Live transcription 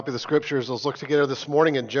Of the scriptures, let's look together this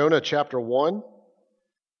morning in Jonah chapter 1.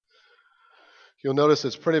 You'll notice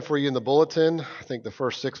it's printed for you in the bulletin. I think the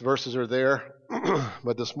first 6 verses are there.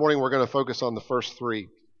 But this morning we're going to focus on the first 3.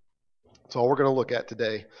 That's all we're going to look at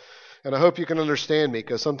today. And I hope you can understand me,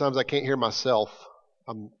 because sometimes I can't hear myself.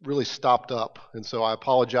 I'm really stopped up, and so I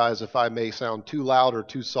apologize if I may sound too loud or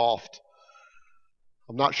too soft.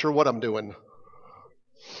 I'm not sure what I'm doing.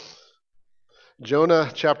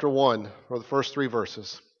 Jonah chapter 1, or the first 3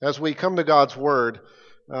 verses. As we come to God's Word,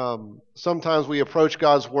 sometimes we approach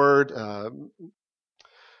God's Word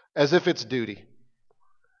as if it's duty.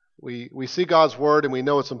 We see God's Word and we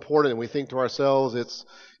know it's important, and we think to ourselves,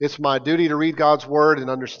 it's my duty to read God's Word and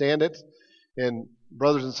understand it. And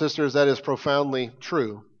brothers and sisters, that is profoundly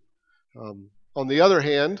true. On the other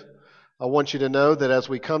hand, I want you to know that as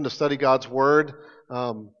we come to study God's Word,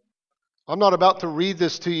 I'm not about to read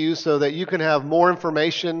this to you so that you can have more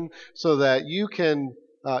information, so that you can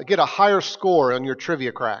get a higher score on your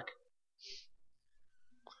trivia crack.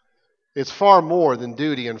 It's far more than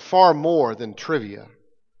duty and far more than trivia.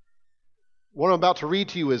 What I'm about to read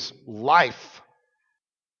to you is life.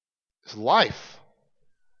 It's life.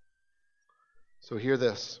 So hear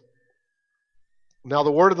this. Now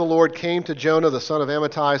the word of the Lord came to Jonah, the son of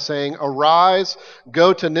Amittai, saying, "Arise,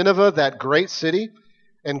 go to Nineveh, that great city,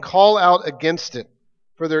 and call out against it,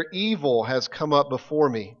 for their evil has come up before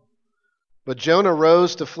me." But Jonah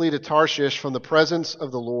rose to flee to Tarshish from the presence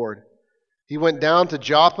of the Lord. He went down to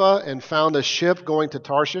Joppa and found a ship going to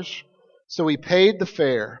Tarshish. So he paid the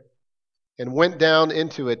fare and went down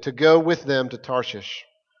into it to go with them to Tarshish,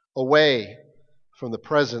 away from the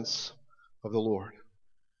presence of the Lord.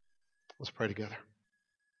 Let's pray together.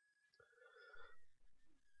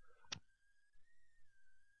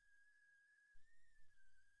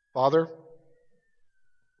 Father,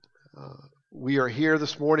 we are here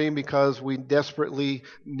this morning because we desperately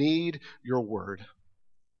need your word.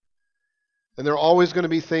 And there are always going to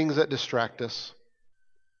be things that distract us.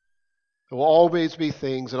 There will always be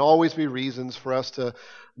things and always be reasons for us to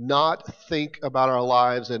not think about our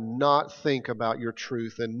lives and not think about your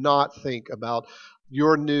truth and not think about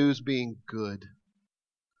your news being good.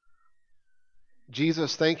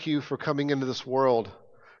 Jesus, thank you for coming into this world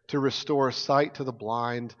to restore sight to the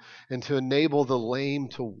blind and to enable the lame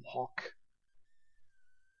to walk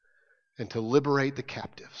and to liberate the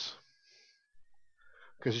captives.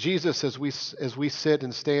 Because Jesus, as we sit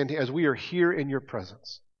and stand here, as we are here in your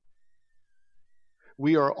presence,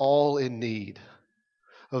 we are all in need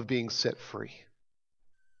of being set free.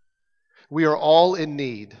 We are all in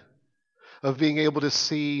need of being able to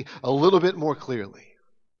see a little bit more clearly.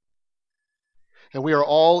 And we are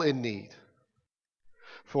all in need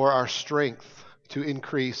for our strength to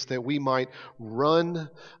increase, that we might run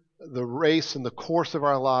the race and the course of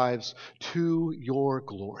our lives to your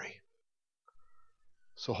glory.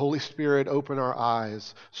 So Holy Spirit, open our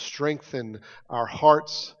eyes, strengthen our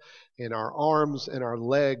hearts and our arms and our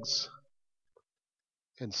legs,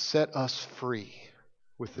 and set us free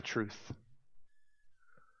with the truth.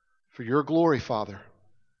 For your glory, Father.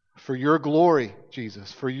 For your glory,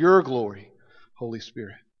 Jesus. For your glory, Holy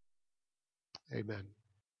Spirit. Amen.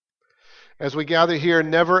 As we gather here,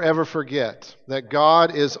 never ever forget that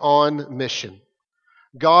God is on mission.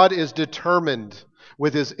 God is determined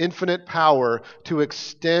with his infinite power to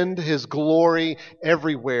extend his glory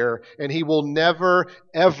everywhere, and he will never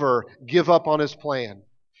ever give up on his plan.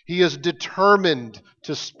 He is determined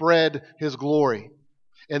to spread his glory,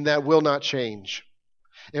 and that will not change.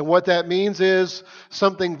 And what that means is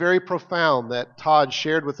something very profound that Todd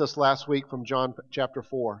shared with us last week from John chapter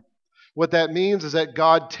 4. What that means is that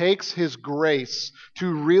God takes his grace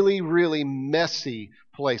to really, really messy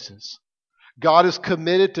places. God is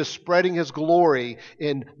committed to spreading his glory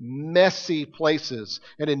in messy places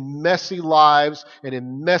and in messy lives and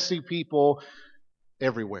in messy people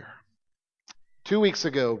everywhere. 2 weeks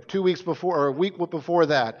ago, 2 weeks before, or a week before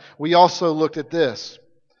that, we also looked at this,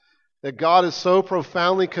 that God is so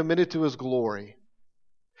profoundly committed to his glory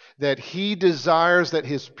that he desires that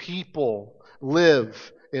his people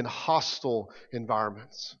live in hostile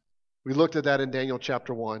environments. We looked at that in Daniel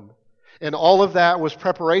chapter 1. And all of that was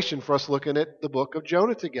preparation for us looking at the book of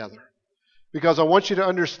Jonah together. Because I want you to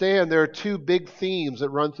understand there are 2 big themes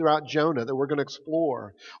that run throughout Jonah that we're going to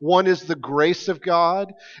explore. One is the grace of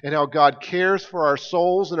God and how God cares for our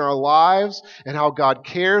souls and our lives and how God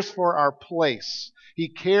cares for our place. He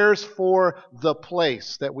cares for the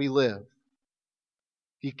place that we live.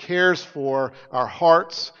 He cares for our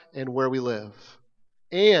hearts and where we live.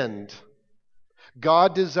 And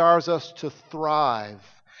God desires us to thrive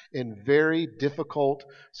in very difficult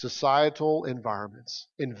societal environments,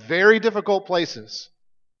 in very difficult places.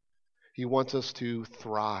 He wants us to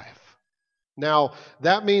thrive. Now,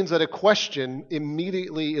 that means that a question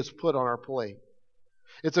immediately is put on our plate.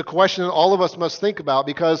 It's a question that all of us must think about,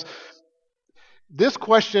 because this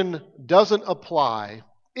question doesn't apply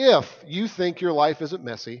if you think your life isn't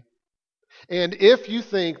messy and if you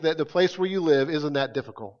think that the place where you live isn't that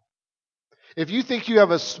difficult. If you think you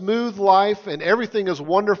have a smooth life and everything is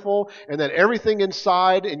wonderful and that everything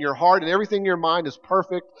inside in your heart and everything in your mind is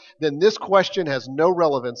perfect, then this question has no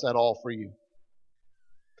relevance at all for you.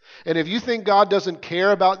 And if you think God doesn't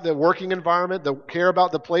care about the working environment, care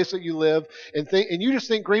about the place that you live, and you just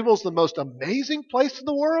think Greenville's the most amazing place in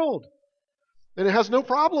the world, and it has no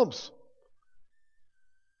problems,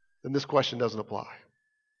 then this question doesn't apply.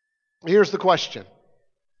 Here's the question.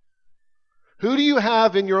 Who do you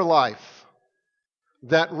have in your life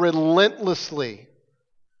that relentlessly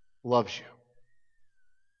loves you?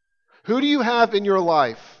 Who do you have in your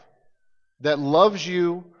life that loves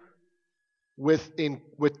you with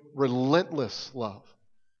relentless love?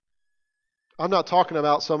 I'm not talking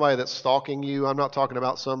about somebody that's stalking you. I'm not talking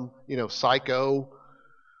about some, psycho.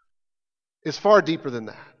 It's far deeper than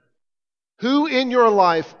that. Who in your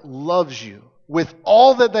life loves you with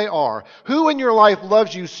all that they are? Who in your life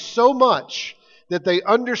loves you so much that they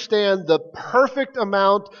understand the perfect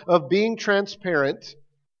amount of being transparent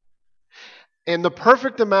and the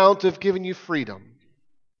perfect amount of giving you freedom?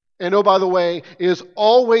 And oh, by the way, is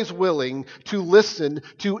always willing to listen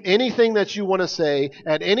to anything that you want to say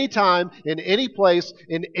at any time, in any place,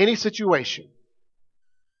 in any situation.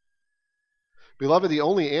 Beloved, the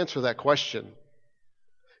only answer to that question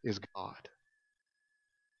is God.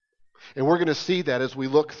 And we're going to see that as we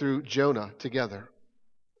look through Jonah together.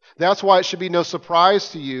 That's why it should be no surprise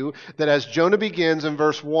to you that as Jonah begins in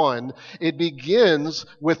verse 1, it begins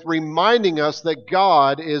with reminding us that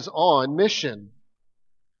God is on mission.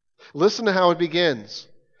 Listen to how it begins.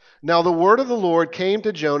 Now the word of the Lord came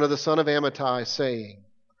to Jonah, the son of Amittai, saying.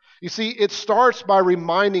 You see, it starts by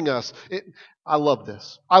reminding us. I love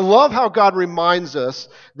this. I love how God reminds us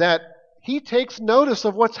that He takes notice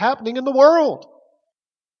of what's happening in the world.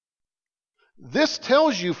 This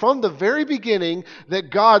tells you from the very beginning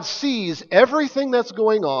that God sees everything that's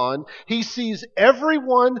going on. He sees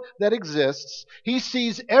everyone that exists. He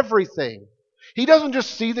sees everything. He doesn't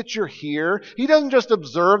just see that you're here. He doesn't just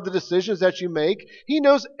observe the decisions that you make. He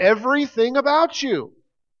knows everything about you.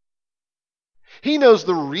 He knows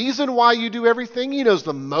the reason why you do everything. He knows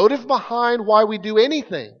the motive behind why we do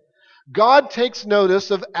anything. God takes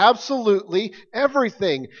notice of absolutely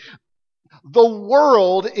everything. The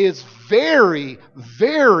world is very,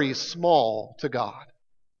 very small to God.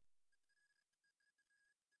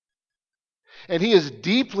 And He is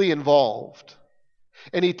deeply involved.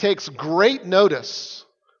 And He takes great notice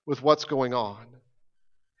with what's going on.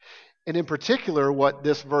 And in particular, what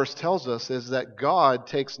this verse tells us is that God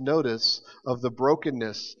takes notice of the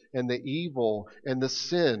brokenness and the evil and the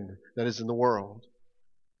sin that is in the world.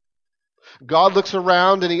 God looks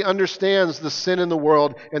around and He understands the sin in the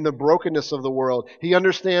world and the brokenness of the world. He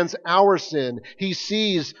understands our sin. He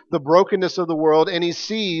sees the brokenness of the world and He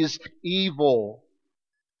sees evil.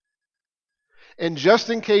 And just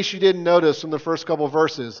in case you didn't notice from the first couple of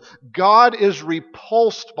verses, God is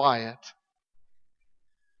repulsed by it.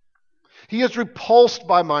 He is repulsed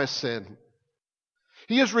by my sin.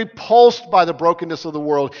 He is repulsed by the brokenness of the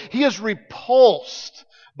world. He is repulsed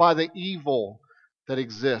by the evil that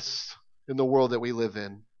exists in the world that we live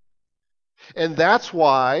in. And that's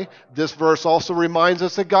why this verse also reminds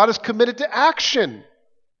us that God is committed to action.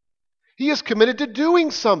 He is committed to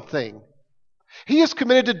doing something. He is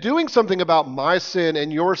committed to doing something about my sin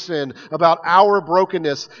and your sin, about our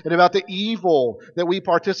brokenness and about the evil that we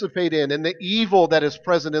participate in and the evil that is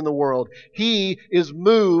present in the world. He is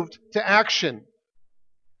moved to action.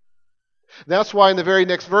 That's why in the very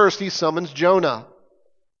next verse He summons Jonah.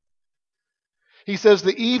 He says,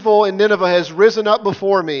 the evil in Nineveh has risen up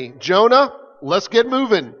before me. Jonah, let's get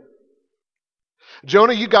moving.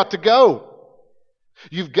 Jonah, you got to go.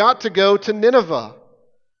 You've got to go to Nineveh.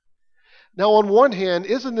 Now, on one hand,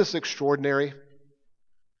 isn't this extraordinary?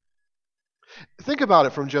 Think about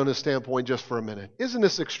it from Jonah's standpoint just for a minute. Isn't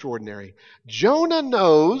this extraordinary? Jonah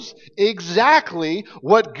knows exactly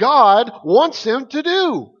what God wants him to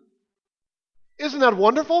do. Isn't that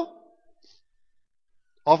wonderful?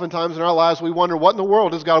 Oftentimes in our lives, we wonder, what in the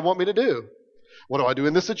world does God want me to do? What do I do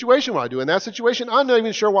in this situation? What do I do in that situation? I'm not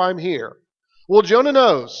even sure why I'm here. Well, Jonah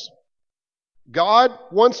knows. God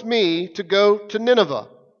wants me to go to Nineveh.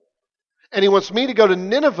 And He wants me to go to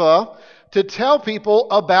Nineveh to tell people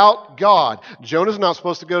about God. Jonah's not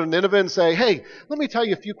supposed to go to Nineveh and say, hey, let me tell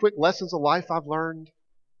you a few quick lessons of life I've learned.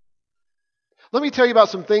 Let me tell you about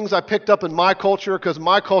some things I picked up in my culture, because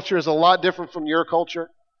my culture is a lot different from your culture.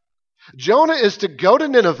 Jonah is to go to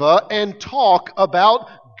Nineveh and talk about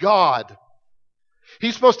God.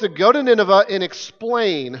 He's supposed to go to Nineveh and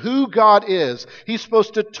explain who God is. He's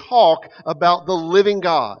supposed to talk about the living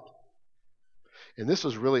God. And this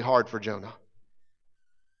was really hard for Jonah,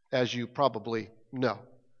 as you probably know.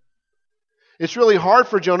 It's really hard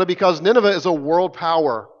for Jonah because Nineveh is a world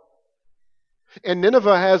power. And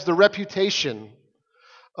Nineveh has the reputation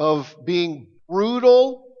of being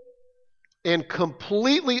brutal and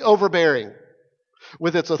completely overbearing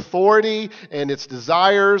with its authority and its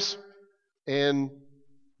desires and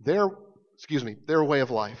their way of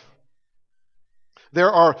life.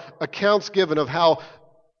 There are accounts given of how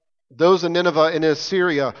those in Nineveh and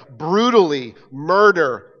Assyria brutally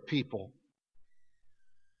murder people.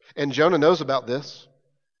 And Jonah knows about this.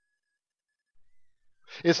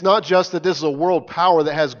 It's not just that this is a world power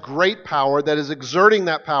that has great power, that is exerting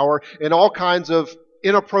that power in all kinds of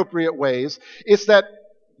inappropriate ways. It's that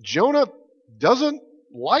Jonah doesn't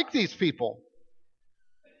like these people.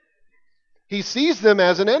 He sees them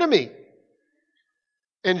as an enemy.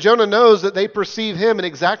 And Jonah knows that they perceive him in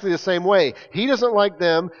exactly the same way. He doesn't like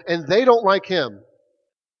them, and they don't like him.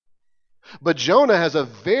 But Jonah has a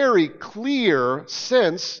very clear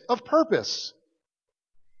sense of purpose.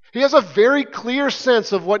 He has a very clear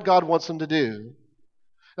sense of what God wants him to do.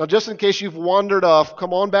 Now, just in case you've wandered off,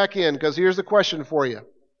 come on back in, because here's the question for you.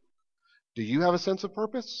 Do you have a sense of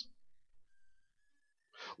purpose?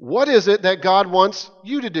 What is it that God wants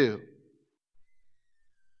you to do?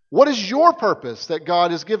 What is your purpose that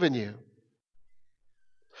God has given you?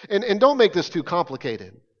 And don't make this too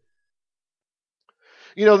complicated.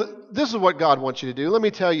 You know, this is what God wants you to do. Let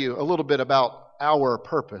me tell you a little bit about our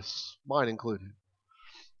purpose, mine included.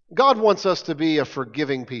 God wants us to be a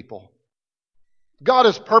forgiving people. God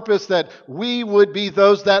has purposed that we would be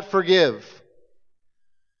those that forgive.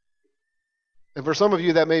 And for some of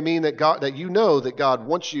you, that may mean that you know that God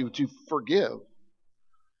wants you to forgive.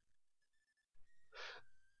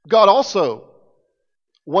 God also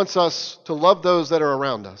wants us to love those that are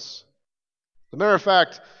around us. As a matter of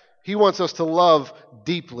fact, He wants us to love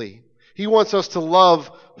deeply. He wants us to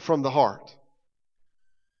love from the heart.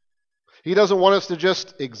 He doesn't want us to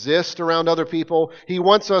just exist around other people. He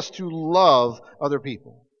wants us to love other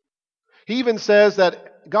people.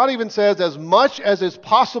 God even says, as much as is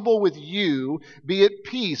possible with you, be at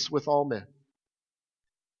peace with all men.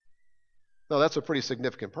 Now, that's a pretty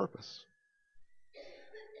significant purpose.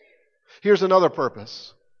 Here's another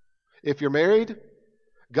purpose. If you're married,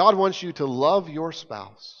 God wants you to love your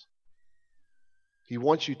spouse. He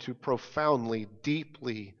wants you to profoundly,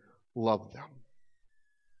 deeply love them.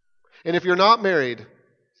 And if you're not married,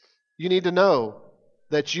 you need to know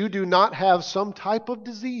that you do not have some type of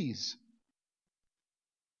disease.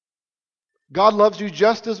 God loves you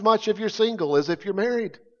just as much if you're single as if you're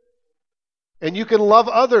married. And you can love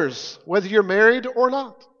others whether you're married or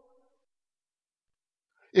not.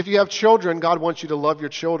 If you have children, God wants you to love your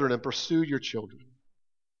children and pursue your children.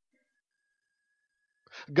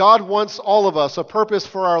 God wants all of us, a purpose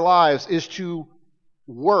for our lives is to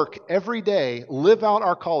work every day, live out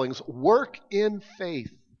our callings, work in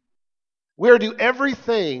faith. We are to do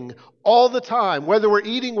everything all the time, whether we're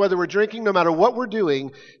eating, whether we're drinking, no matter what we're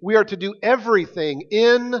doing, we are to do everything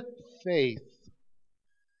in faith.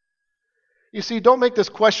 You see, don't make this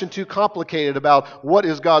question too complicated about what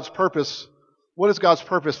is God's purpose. What is God's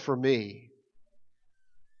purpose for me?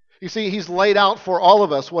 You see, He's laid out for all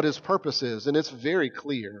of us what His purpose is, and it's very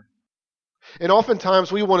clear. And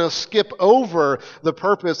oftentimes we want to skip over the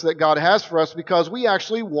purpose that God has for us because we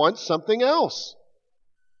actually want something else.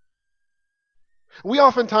 We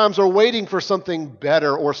oftentimes are waiting for something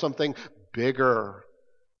better or something bigger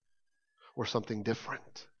or something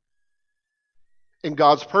different. And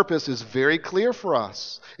God's purpose is very clear for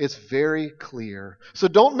us. It's very clear. So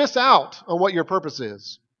don't miss out on what your purpose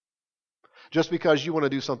is just because you want to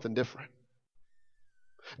do something different.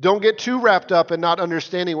 Don't get too wrapped up in not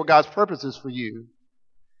understanding what God's purpose is for you.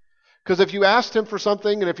 Because if you asked Him for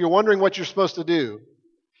something and if you're wondering what you're supposed to do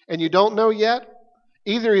and you don't know yet,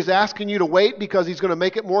 either He's asking you to wait because He's going to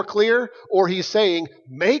make it more clear, or He's saying,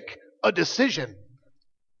 make a decision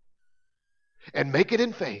and make it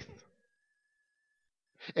in faith.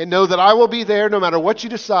 And know that I will be there no matter what you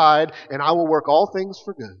decide, and I will work all things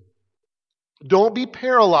for good. Don't be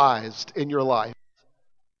paralyzed in your life.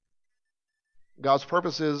 God's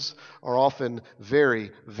purposes are often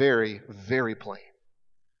very, very, very plain.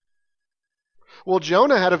 Well,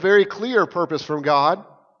 Jonah had a very clear purpose from God.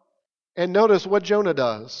 And notice what Jonah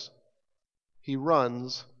does. He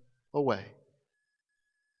runs away.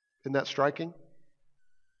 Isn't that striking?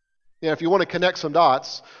 Yeah, if you want to connect some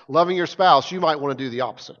dots, loving your spouse, you might want to do the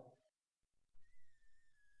opposite.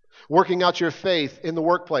 Working out your faith in the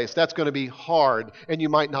workplace, that's going to be hard, and you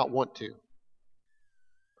might not want to.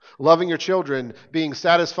 Loving your children, being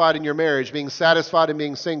satisfied in your marriage, being satisfied in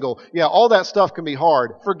being single. Yeah, all that stuff can be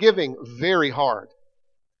hard. Forgiving, very hard.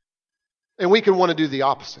 And we can want to do the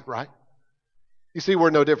opposite, right? You see, we're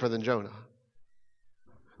no different than Jonah.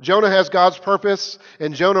 Jonah has God's purpose,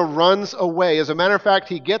 and Jonah runs away. As a matter of fact,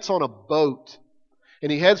 he gets on a boat,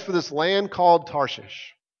 and he heads for this land called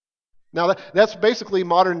Tarshish. Now, that's basically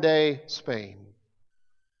modern-day Spain.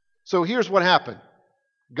 So here's what happened.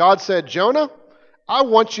 God said, Jonah, I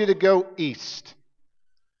want you to go east.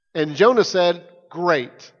 And Jonah said,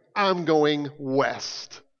 great, I'm going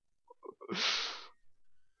west.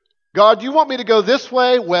 God, do you want me to go this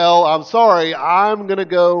way? Well, I'm sorry, I'm going to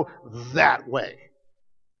go that way.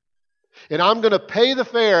 And I'm going to pay the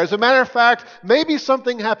fare. As a matter of fact, maybe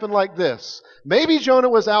something happened like this. Maybe Jonah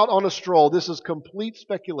was out on a stroll. This is complete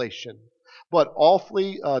speculation, but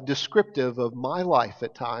awfully descriptive of my life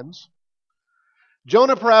at times.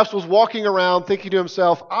 Jonah perhaps was walking around thinking to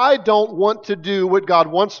himself, I don't want to do what God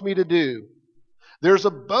wants me to do. There's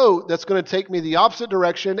a boat that's going to take me the opposite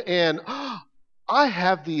direction, and I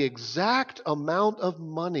have the exact amount of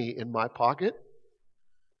money in my pocket.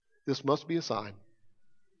 This must be a sign.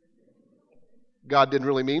 God didn't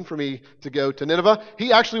really mean for me to go to Nineveh.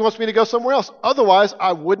 He actually wants me to go somewhere else. Otherwise,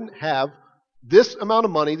 I wouldn't have this amount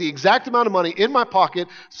of money, the exact amount of money in my pocket,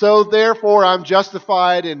 so therefore I'm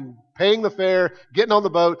justified in paying the fare, getting on the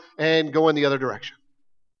boat, and going the other direction.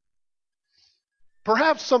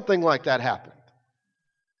 Perhaps something like that happened.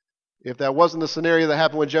 If that wasn't the scenario that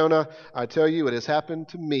happened with Jonah, I tell you, it has happened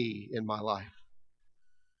to me in my life.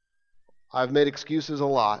 I've made excuses a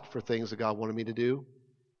lot for things that God wanted me to do,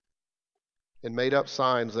 and made up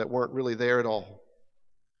signs that weren't really there at all.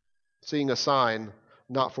 Seeing a sign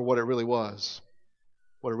not for what it really was.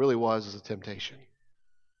 What it really was is a temptation.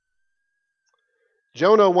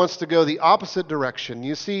 Jonah wants to go the opposite direction.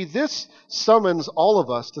 You see, this summons all of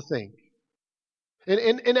us to think.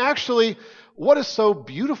 And actually, what is so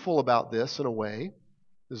beautiful about this in a way,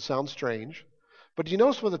 this sounds strange, but do you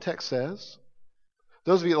notice what the text says?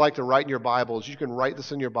 Those of you that like to write in your Bibles, you can write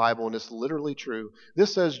this in your Bible, and it's literally true.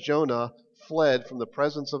 This says Jonah fled from the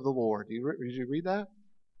presence of the Lord. Did you read that?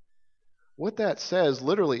 What that says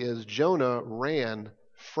literally is Jonah ran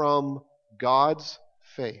from God's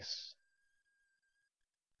face.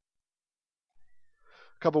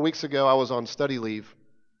 A couple weeks ago, I was on study leave,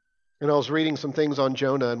 and I was reading some things on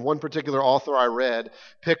Jonah, and one particular author I read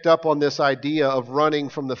picked up on this idea of running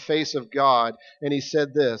from the face of God, and he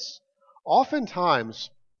said this, oftentimes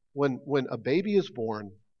when a baby is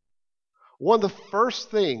born, one of the first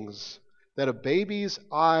things that a baby's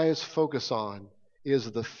eyes focus on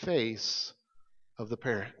is the face of the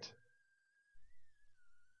parent.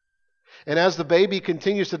 And as the baby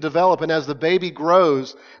continues to develop and as the baby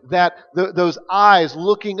grows, those eyes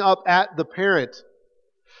looking up at the parent,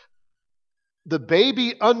 the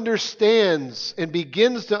baby understands and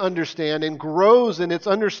begins to understand and grows in its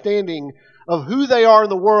understanding of who they are in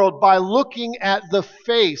the world by looking at the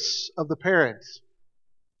face of the parent.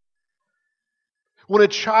 When a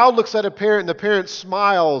child looks at a parent and the parent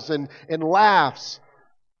smiles and laughs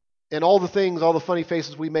and all the things, all the funny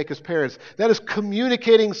faces we make as parents, that is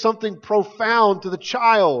communicating something profound to the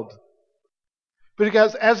child.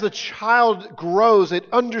 Because as the child grows, it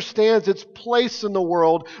understands its place in the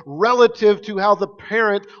world relative to how the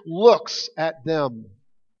parent looks at them.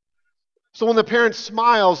 So when the parent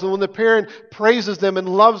smiles and when the parent praises them and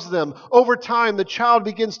loves them, over time the child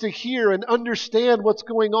begins to hear and understand what's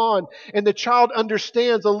going on. And the child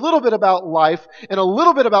understands a little bit about life and a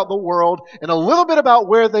little bit about the world and a little bit about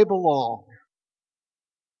where they belong.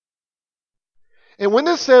 And when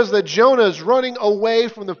this says that Jonah is running away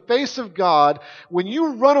from the face of God, when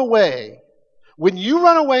you run away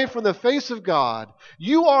from the face of God,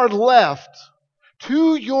 you are left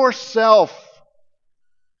to yourself.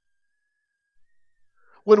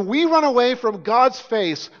 When we run away from God's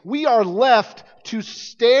face, we are left to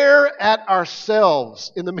stare at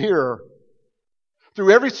ourselves in the mirror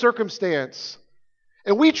through every circumstance.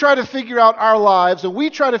 And we try to figure out our lives, and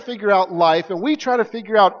we try to figure out life, and we try to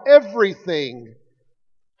figure out everything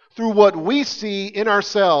through what we see in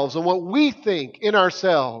ourselves and what we think in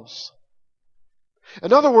ourselves.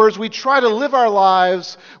 In other words, we try to live our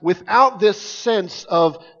lives without this sense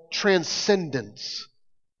of transcendence.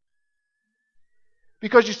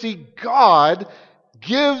 Because you see, God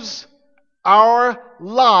gives our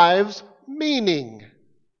lives meaning.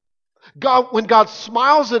 When God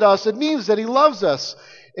smiles at us, it means that He loves us.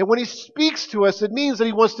 And when He speaks to us, it means that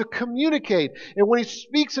He wants to communicate. And when He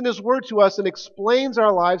speaks in His Word to us and explains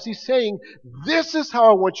our lives, He's saying, this is how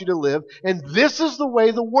I want you to live, and this is the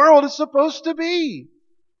way the world is supposed to be.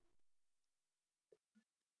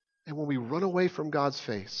 And when we run away from God's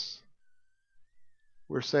face,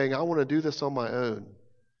 we're saying, I want to do this on my own.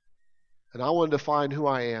 And I want to define who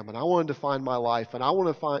I am, and I want to define my life, and I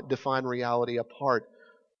want to define reality apart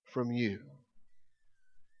from you.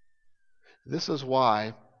 This is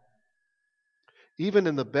why, even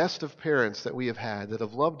in the best of parents that we have had, that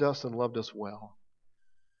have loved us and loved us well,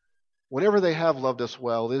 whenever they have loved us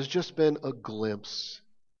well, there's just been a glimpse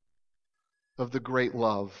of the great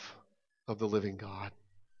love of the living God.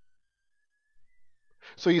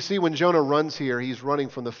 So you see, when Jonah runs here, he's running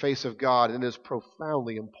from the face of God, and it is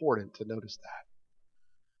profoundly important to notice that.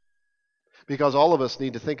 Because all of us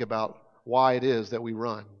need to think about why it is that we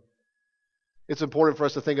run. It's important for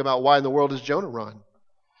us to think about why in the world does Jonah run?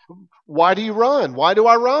 Why do you run? Why do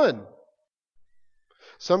I run?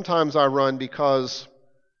 Sometimes I run because,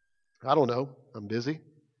 I don't know, I'm busy.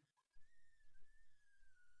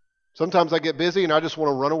 Sometimes I get busy and I just want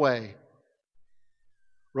to run away.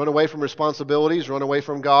 Run away from responsibilities, run away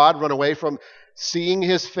from God, run away from seeing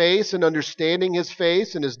His face and understanding His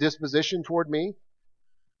face and His disposition toward me.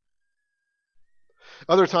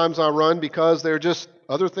 Other times I run because there are just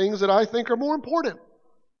other things that I think are more important.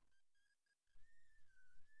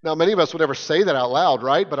 Now, many of us would never say that out loud,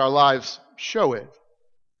 right? But our lives show it.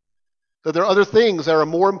 That there are other things that are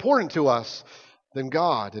more important to us than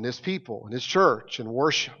God and His people and His church and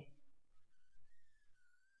worship.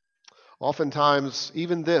 Oftentimes,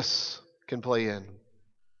 even this can play in.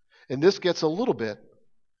 And this gets a little bit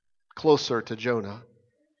closer to Jonah.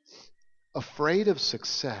 Afraid of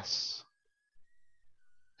success.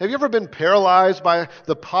 Have you ever been paralyzed by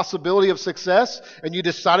the possibility of success and you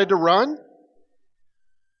decided to run?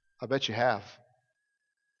 I bet you have.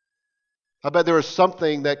 I bet there was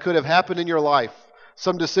something that could have happened in your life,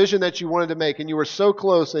 some decision that you wanted to make, and you were so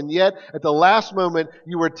close, and yet at the last moment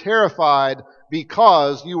you were terrified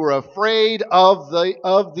because you were afraid of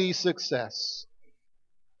the success.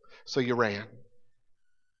 So you ran.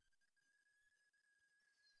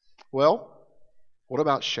 Well, what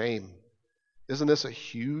about shame? Isn't this a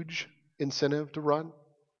huge incentive to run?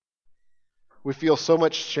 We feel so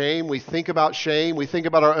much shame. We think about shame. We think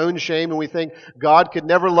about our own shame, and we think, God could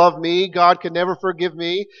never love me. God could never forgive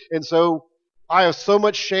me. And so I have so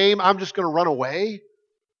much shame, I'm just going to run away.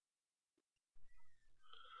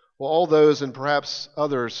 Well, all those and perhaps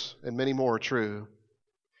others and many more are true.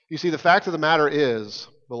 You see, the fact of the matter is,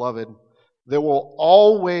 beloved, there will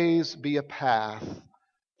always be a path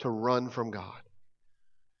to run from God.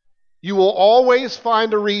 You will always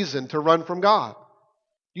find a reason to run from God.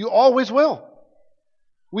 You always will.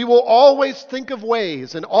 We will always think of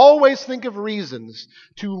ways and always think of reasons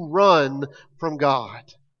to run from God.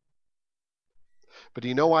 But do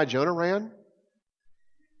you know why Jonah ran?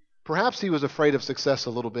 Perhaps he was afraid of success a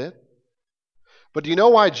little bit. But do you know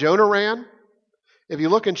why Jonah ran? If you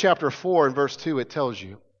look in chapter 4 and verse 2, it tells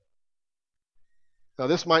you. Now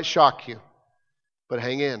this might shock you, but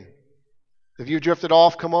hang in. If you've drifted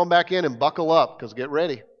off, come on back in and buckle up, because get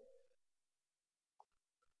ready.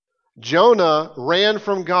 Jonah ran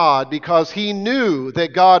from God because he knew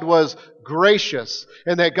that God was gracious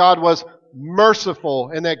and that God was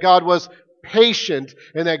merciful and that God was patient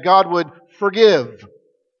and that God would forgive.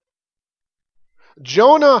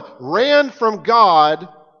 Jonah ran from God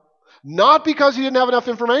not because he didn't have enough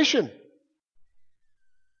information.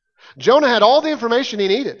 Jonah had all the information he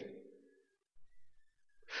needed.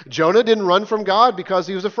 Jonah didn't run from God because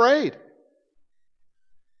he was afraid.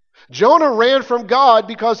 Jonah ran from God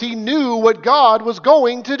because he knew what God was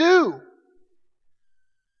going to do.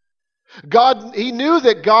 He knew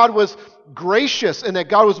that God was gracious and that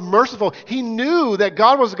God was merciful. He knew that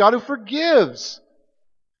God was a God who forgives.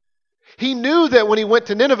 He knew that when he went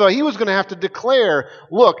to Nineveh, he was going to have to declare,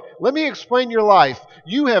 look, let me explain your life.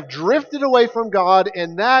 You have drifted away from God,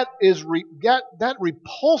 and that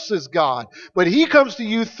repulses God. But he comes to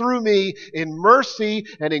you through me in mercy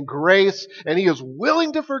and in grace, and he is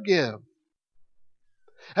willing to forgive.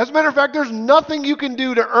 As a matter of fact, there's nothing you can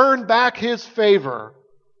do to earn back his favor.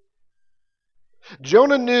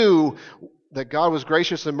 Jonah knew that God was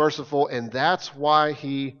gracious and merciful, and that's why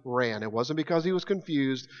he ran. It wasn't because he was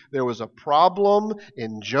confused. There was a problem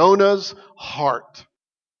in Jonah's heart.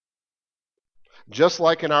 Just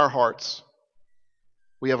like in our hearts,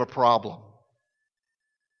 we have a problem.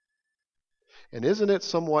 And isn't it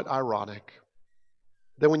somewhat ironic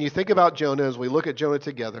that when you think about Jonah, as we look at Jonah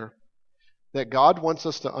together, that God wants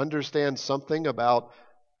us to understand something about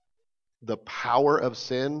the power of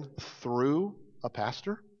sin through a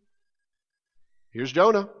pastor? Here's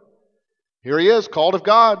Jonah. Here he is, called of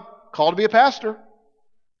God, called to be a pastor.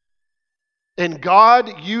 And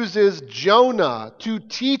God uses Jonah to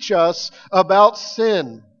teach us about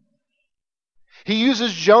sin. He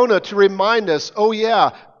uses Jonah to remind us, oh yeah,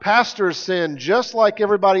 pastors sin just like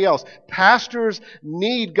everybody else. Pastors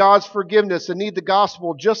need God's forgiveness and need the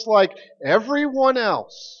gospel just like everyone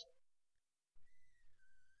else.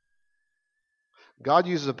 God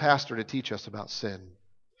uses a pastor to teach us about sin.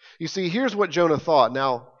 You see, here's what Jonah thought.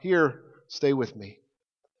 Now, here, stay with me.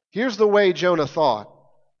 Here's the way Jonah thought.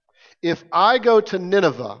 If I go to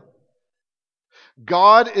Nineveh,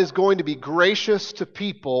 God is going to be gracious to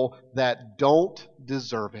people that don't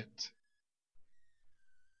deserve it.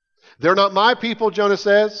 They're not my people, Jonah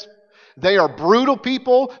says. They are brutal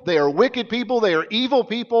people. They are wicked people. They are evil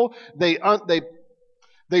people. They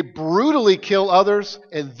brutally kill others,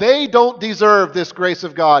 and they don't deserve this grace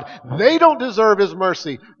of God. They don't deserve His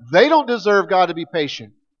mercy. They don't deserve God to be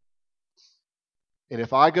patient. And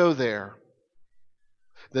if I go there,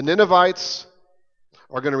 the Ninevites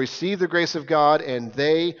are going to receive the grace of God, and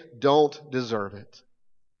they don't deserve it.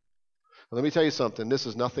 Let me tell you something. This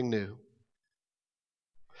is nothing new.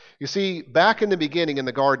 You see, back in the beginning in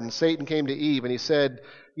the garden, Satan came to Eve and he said,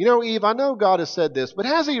 you know, Eve, I know God has said this, but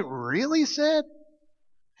has He really said?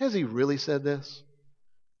 Has He really said this?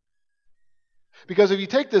 Because if you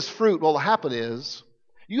take this fruit, what will happen is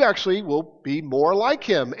you actually will be more like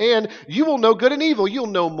Him, and you will know good and evil. You'll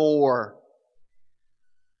know more.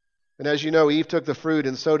 And as you know, Eve took the fruit,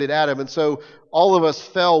 and so did Adam. And so all of us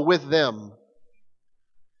fell with them.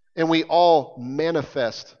 And we all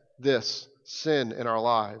manifest this sin in our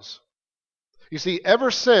lives. You see, ever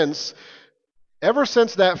since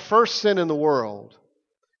that first sin in the world,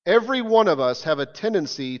 every one of us have a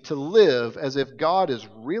tendency to live as if God is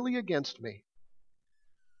really against me.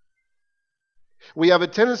 We have a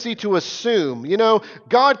tendency to assume, you know,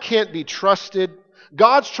 God can't be trusted.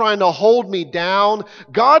 God's trying to hold me down.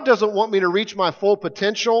 God doesn't want me to reach my full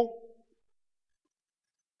potential.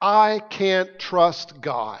 I can't trust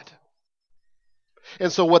God. And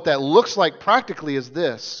so what that looks like practically is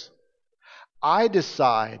this. I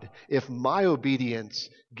decide if my obedience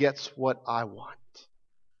gets what I want.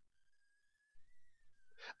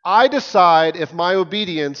 I decide if my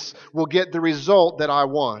obedience will get the result that I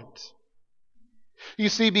want. You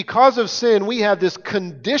see, because of sin, we have this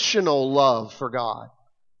conditional love for God.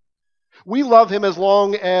 We love Him as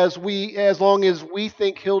long as we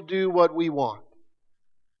think He'll do what we want.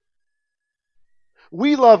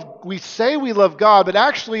 We say we love God, but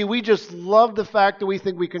actually we just love the fact that we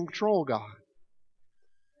think we control God.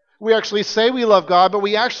 We actually say we love God, but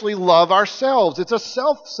we actually love ourselves. It's a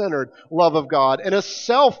self-centered love of God and a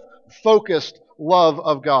self-focused love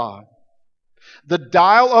of God. The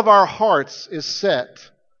dial of our hearts is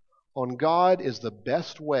set on God is the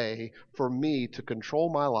best way for me to control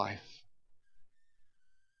my life.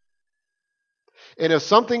 And if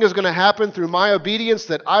something is going to happen through my obedience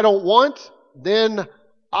that I don't want, then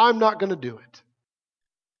I'm not going to do it.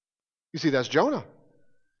 You see, that's Jonah.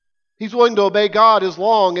 He's willing to obey God as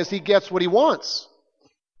long as he gets what he wants.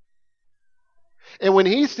 And when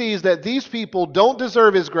he sees that these people don't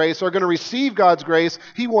deserve His grace, are going to receive God's grace,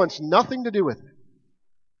 he wants nothing to do with it.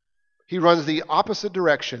 He runs the opposite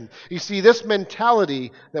direction. You see, this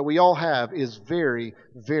mentality that we all have is very,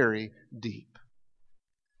 very deep.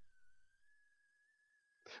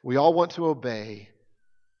 We all want to obey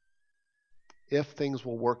if things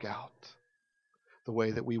will work out the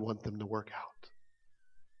way that we want them to work out.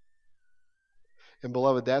 And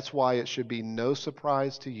beloved, that's why it should be no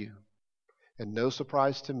surprise to you and no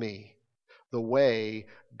surprise to me the way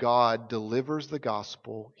God delivers the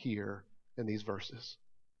gospel here in these verses.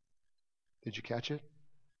 Did you catch it?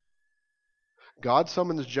 God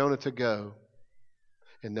summons Jonah to go,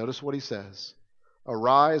 and notice what He says.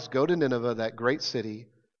 Arise, go to Nineveh, that great city,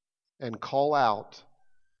 and call out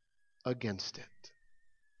against it.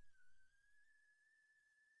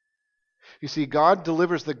 You see, God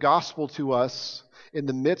delivers the gospel to us in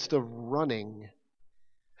the midst of running,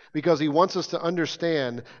 because He wants us to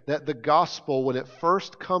understand that the gospel, when it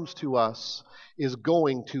first comes to us, is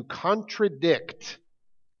going to contradict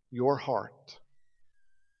your heart.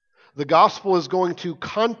 The gospel is going to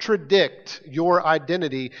contradict your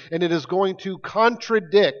identity, and it is going to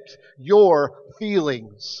contradict your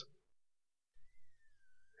feelings.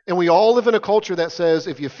 And we all live in a culture that says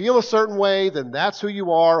if you feel a certain way, then that's who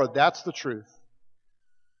you are, or that's the truth.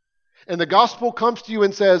 And the gospel comes to you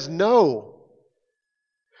and says, no.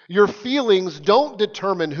 Your feelings don't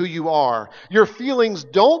determine who you are. Your feelings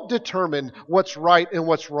don't determine what's right and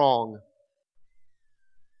what's wrong.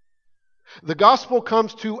 The gospel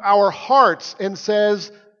comes to our hearts and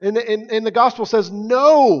says, and the gospel says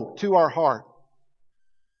no to our heart.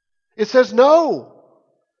 It says no.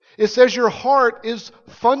 It says your heart is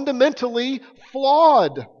fundamentally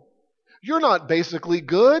flawed. You're not basically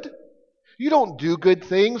good. You don't do good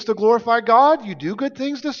things to glorify God. You do good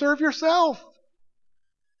things to serve yourself.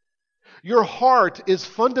 Your heart is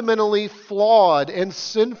fundamentally flawed and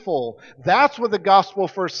sinful. That's what the gospel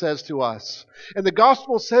first says to us. And the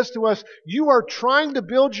gospel says to us, you are trying to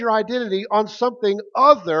build your identity on something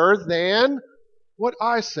other than what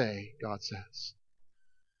I say, God says.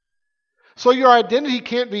 So your identity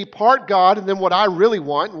can't be part God and then what I really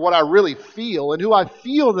want and what I really feel and who I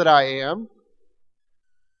feel that I am.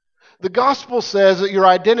 The gospel says that your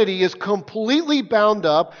identity is completely bound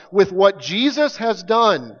up with what Jesus has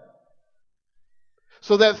done.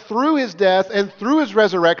 So that through his death and through his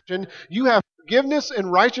resurrection, you have forgiveness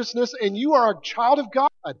and righteousness, and you are a child of God.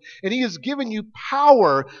 And he has given you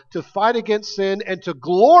power to fight against sin and to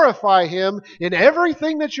glorify him in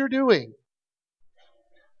everything that you're doing.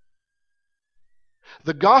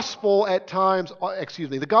 The gospel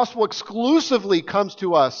the gospel exclusively comes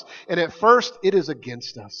to us, and at first it is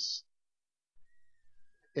against us.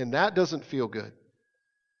 And that doesn't feel good.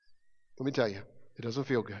 Let me tell you, it doesn't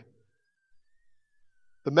feel good.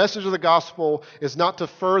 The message of the gospel is not to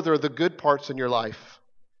further the good parts in your life.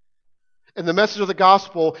 And the message of the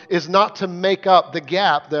gospel is not to make up the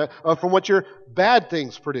gap from what your bad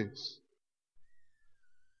things produce.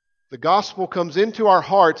 The gospel comes into our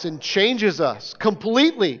hearts and changes us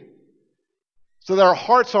completely so that our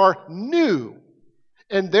hearts are new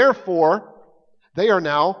and therefore they are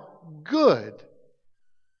now good.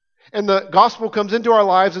 And the gospel comes into our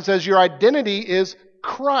lives and says your identity is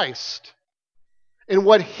Christ. And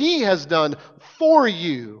what he has done for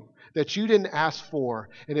you that you didn't ask for.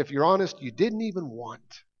 And if you're honest, you didn't even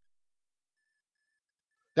want.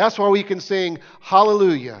 That's why we can sing,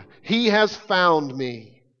 hallelujah, he has found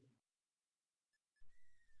me.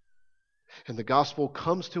 And the gospel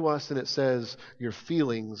comes to us and it says, your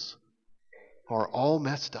feelings are all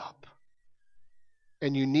messed up.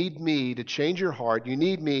 And you need me to change your heart. You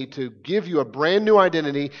need me to give you a brand new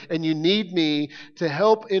identity. And you need me to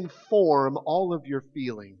help inform all of your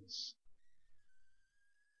feelings.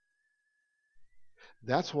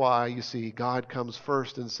 That's why, you see, God comes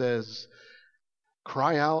first and says,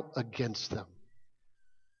 cry out against them.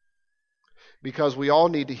 Because we all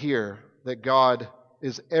need to hear that God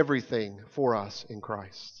is everything for us in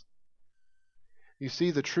Christ. You see,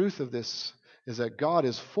 the truth of this is that God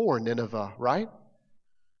is for Nineveh, right?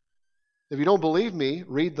 If you don't believe me,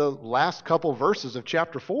 read the last couple verses of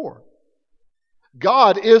chapter 4.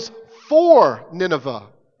 God is for Nineveh.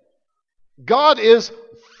 God is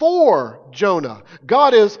for Jonah.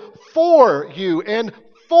 God is for you and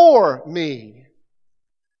for me.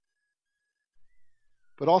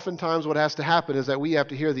 But oftentimes what has to happen is that we have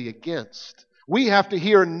to hear the against. We have to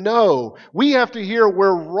hear no. We have to hear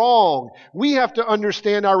we're wrong. We have to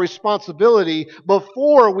understand our responsibility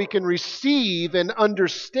before we can receive and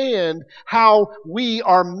understand how we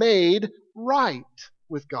are made right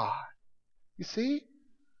with God. You see?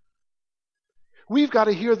 We've got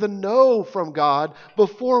to hear the no from God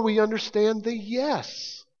before we understand the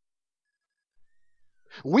yes.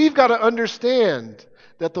 We've got to understand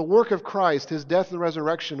that the work of Christ, his death and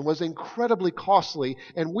resurrection, was incredibly costly,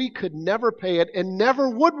 and we could never pay it and never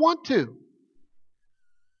would want to.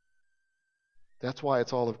 That's why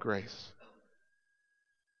it's all of grace.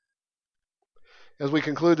 As we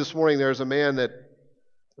conclude this morning, there's a man that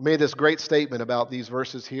made this great statement about these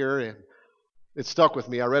verses here, and it stuck with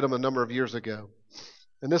me. I read them a number of years ago.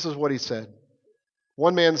 And this is what he said.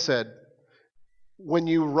 One man said, when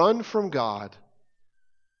you run from God,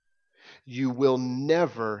 you will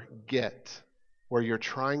never get where you're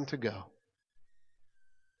trying to go.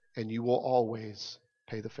 And you will always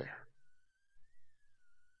pay the fare.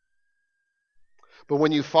 But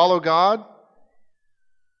when you follow God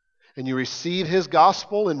and you receive his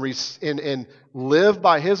gospel and live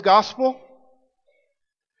by his gospel,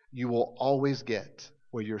 you will always get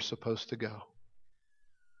where you're supposed to go.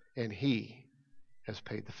 And he has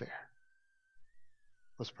paid the fare.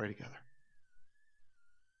 Let's pray together.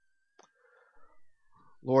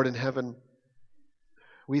 Lord in heaven,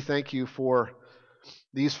 we thank you for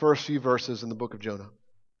these first few verses in the book of Jonah.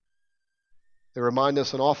 They remind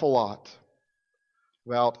us an awful lot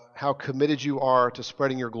about how committed you are to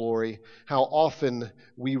spreading your glory, how often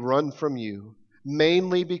we run from you,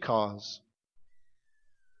 mainly because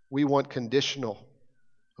we want conditional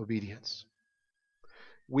obedience.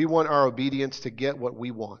 We want our obedience to get what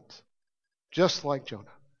we want, just like Jonah.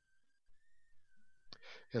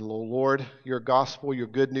 And Lord, your gospel, your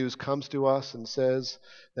good news comes to us and says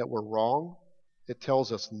that we're wrong. It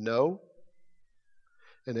tells us no,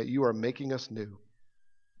 and that you are making us new.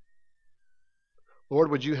 Lord,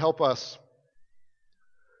 would you help us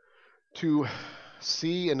to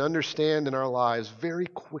see and understand in our lives very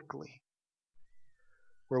quickly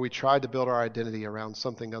where we tried to build our identity around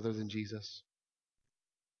something other than Jesus?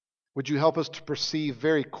 Would you help us to perceive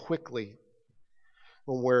very quickly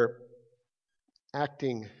when we're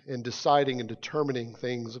acting and deciding and determining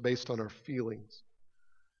things based on our feelings?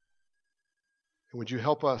 And would you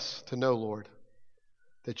help us to know, Lord,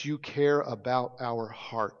 that you care about our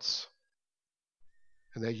hearts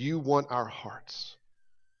and that you want our hearts?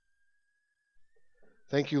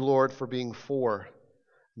 Thank you, Lord, for being for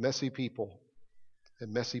messy people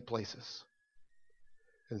and messy places.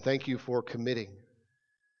 And thank you for committing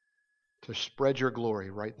to spread your glory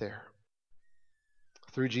right there.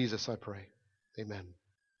 Through Jesus, I pray. Amen.